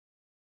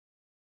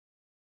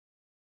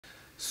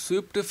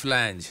Swift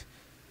Flange.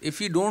 If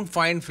you don't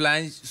find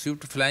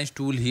Swift Flange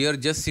tool here,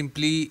 just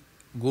simply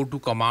go to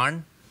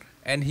command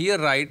and here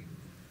write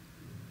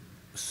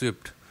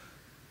Swift.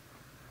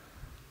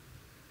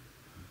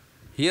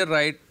 Here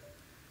write,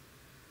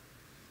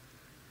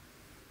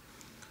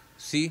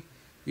 see,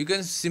 you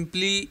can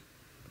simply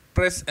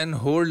press and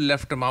hold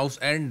left mouse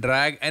and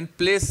drag and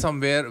place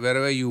somewhere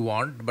wherever you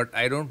want, but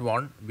I don't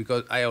want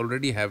because I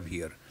already have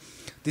here.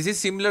 This is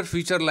similar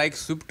feature like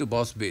Swift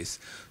Boss Base.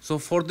 So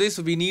for this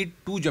we need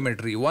two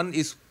geometry. One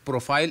is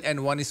profile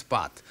and one is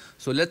path.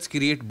 So let's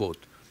create both.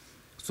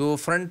 So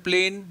front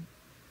plane,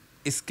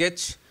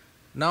 sketch.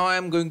 Now I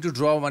am going to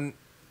draw one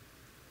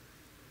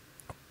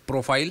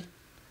profile.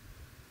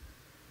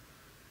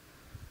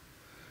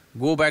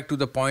 Go back to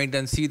the point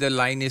and see the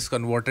line is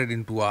converted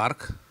into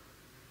arc.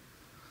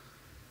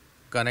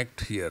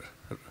 Connect here.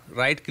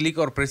 Right click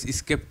or press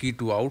escape key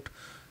to out.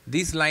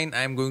 This line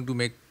I am going to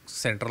make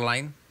center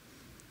line.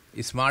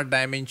 Smart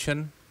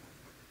dimension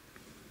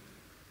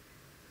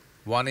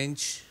 1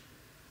 inch.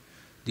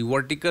 The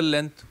vertical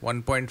length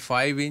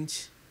 1.5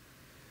 inch.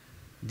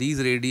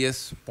 These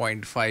radius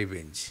 0.5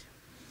 inch.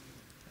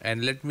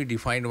 And let me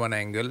define one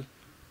angle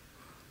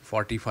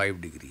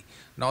 45 degree.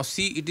 Now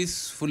see, it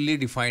is fully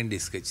defined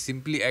sketch.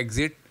 Simply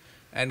exit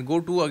and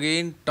go to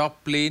again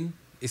top plane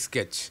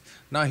sketch.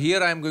 Now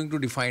here I am going to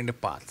define a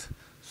path.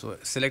 So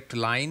select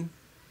line,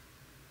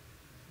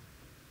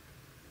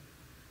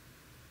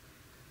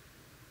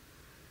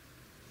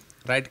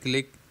 right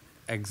click,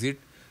 exit.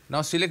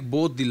 Now select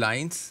both the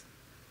lines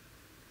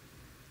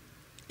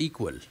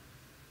equal.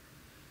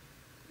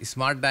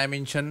 Smart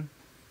dimension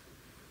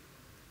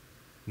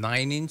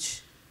 9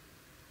 inch,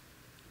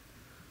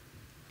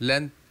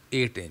 length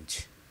 8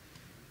 inch.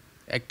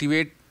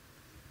 Activate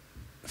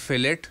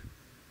fillet.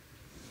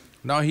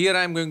 Now here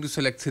I am going to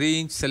select 3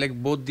 inch, select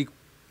both the,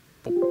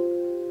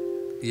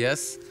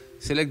 yes,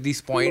 select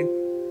this point,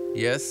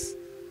 yes,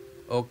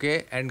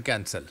 okay, and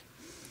cancel.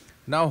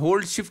 Now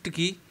hold shift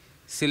key,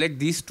 select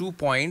these 2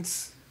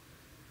 points,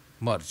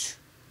 merge.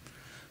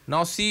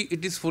 Now see,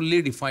 it is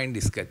fully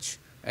defined sketch.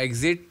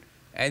 Exit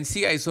and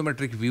see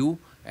isometric view,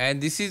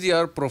 and this is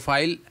your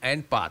profile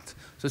and path.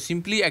 So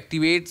simply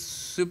activate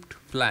Swift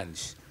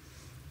Flange.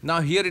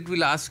 Now here it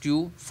will ask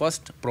you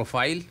first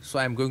profile, so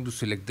I am going to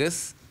select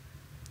this.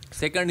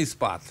 Second is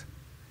path,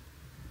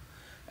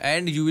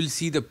 and you will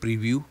see the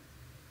preview.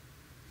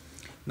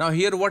 Now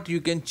here what you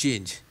can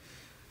change,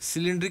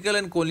 cylindrical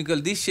and conical.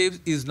 This shape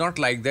is not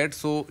like that,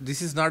 so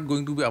this is not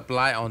going to be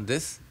apply on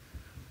this.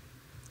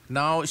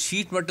 Now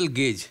sheet metal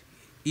gauge,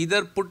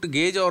 either put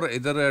gauge or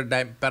either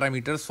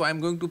parameters. So I am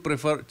going to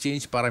prefer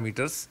change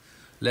parameters.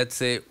 Let's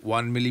say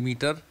 1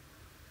 millimeter,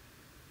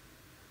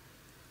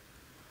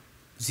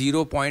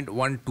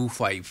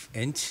 0.125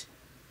 inch.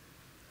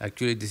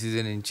 Actually this is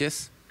in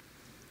inches.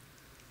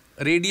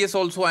 Radius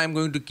also I am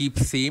going to keep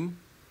same.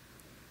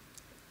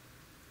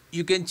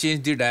 You can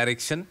change the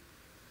direction.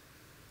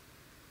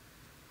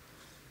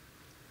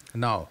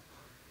 Now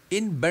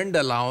in bend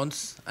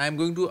allowance I am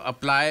going to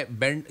apply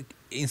bend.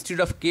 Instead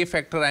of K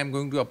factor I am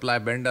going to apply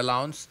bend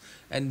allowance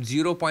and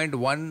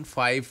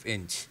 0.15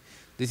 inch.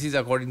 This is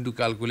according to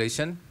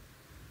calculation.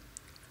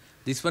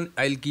 This one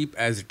I will keep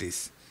as it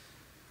is.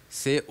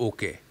 Say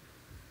OK.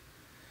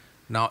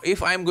 Now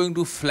if I am going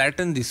to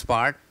flatten this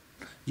part,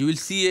 you will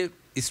see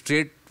a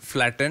straight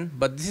flatten,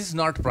 but this is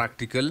not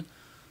practical.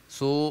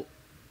 So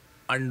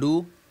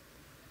undo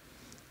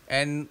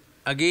and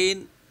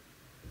again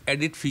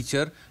edit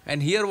feature,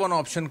 and here one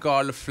option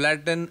called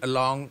flatten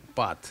along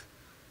path.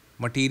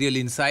 Material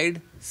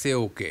inside, say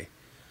OK.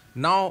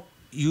 Now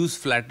use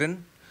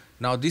flatten.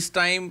 Now this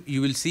time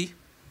you will see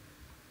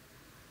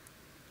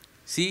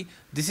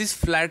this is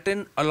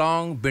flatten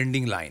along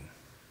bending line.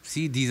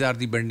 See, these are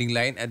the bending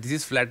line and this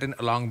is flatten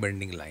along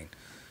bending line,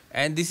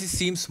 and this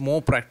seems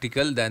more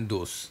practical than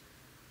those.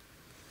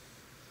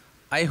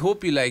 I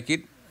hope you like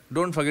it.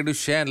 Don't forget to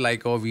share and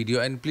like our video,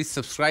 and please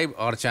subscribe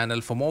our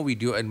channel for more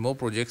video and more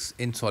projects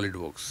in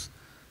SolidWorks.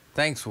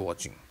 Thanks for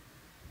watching.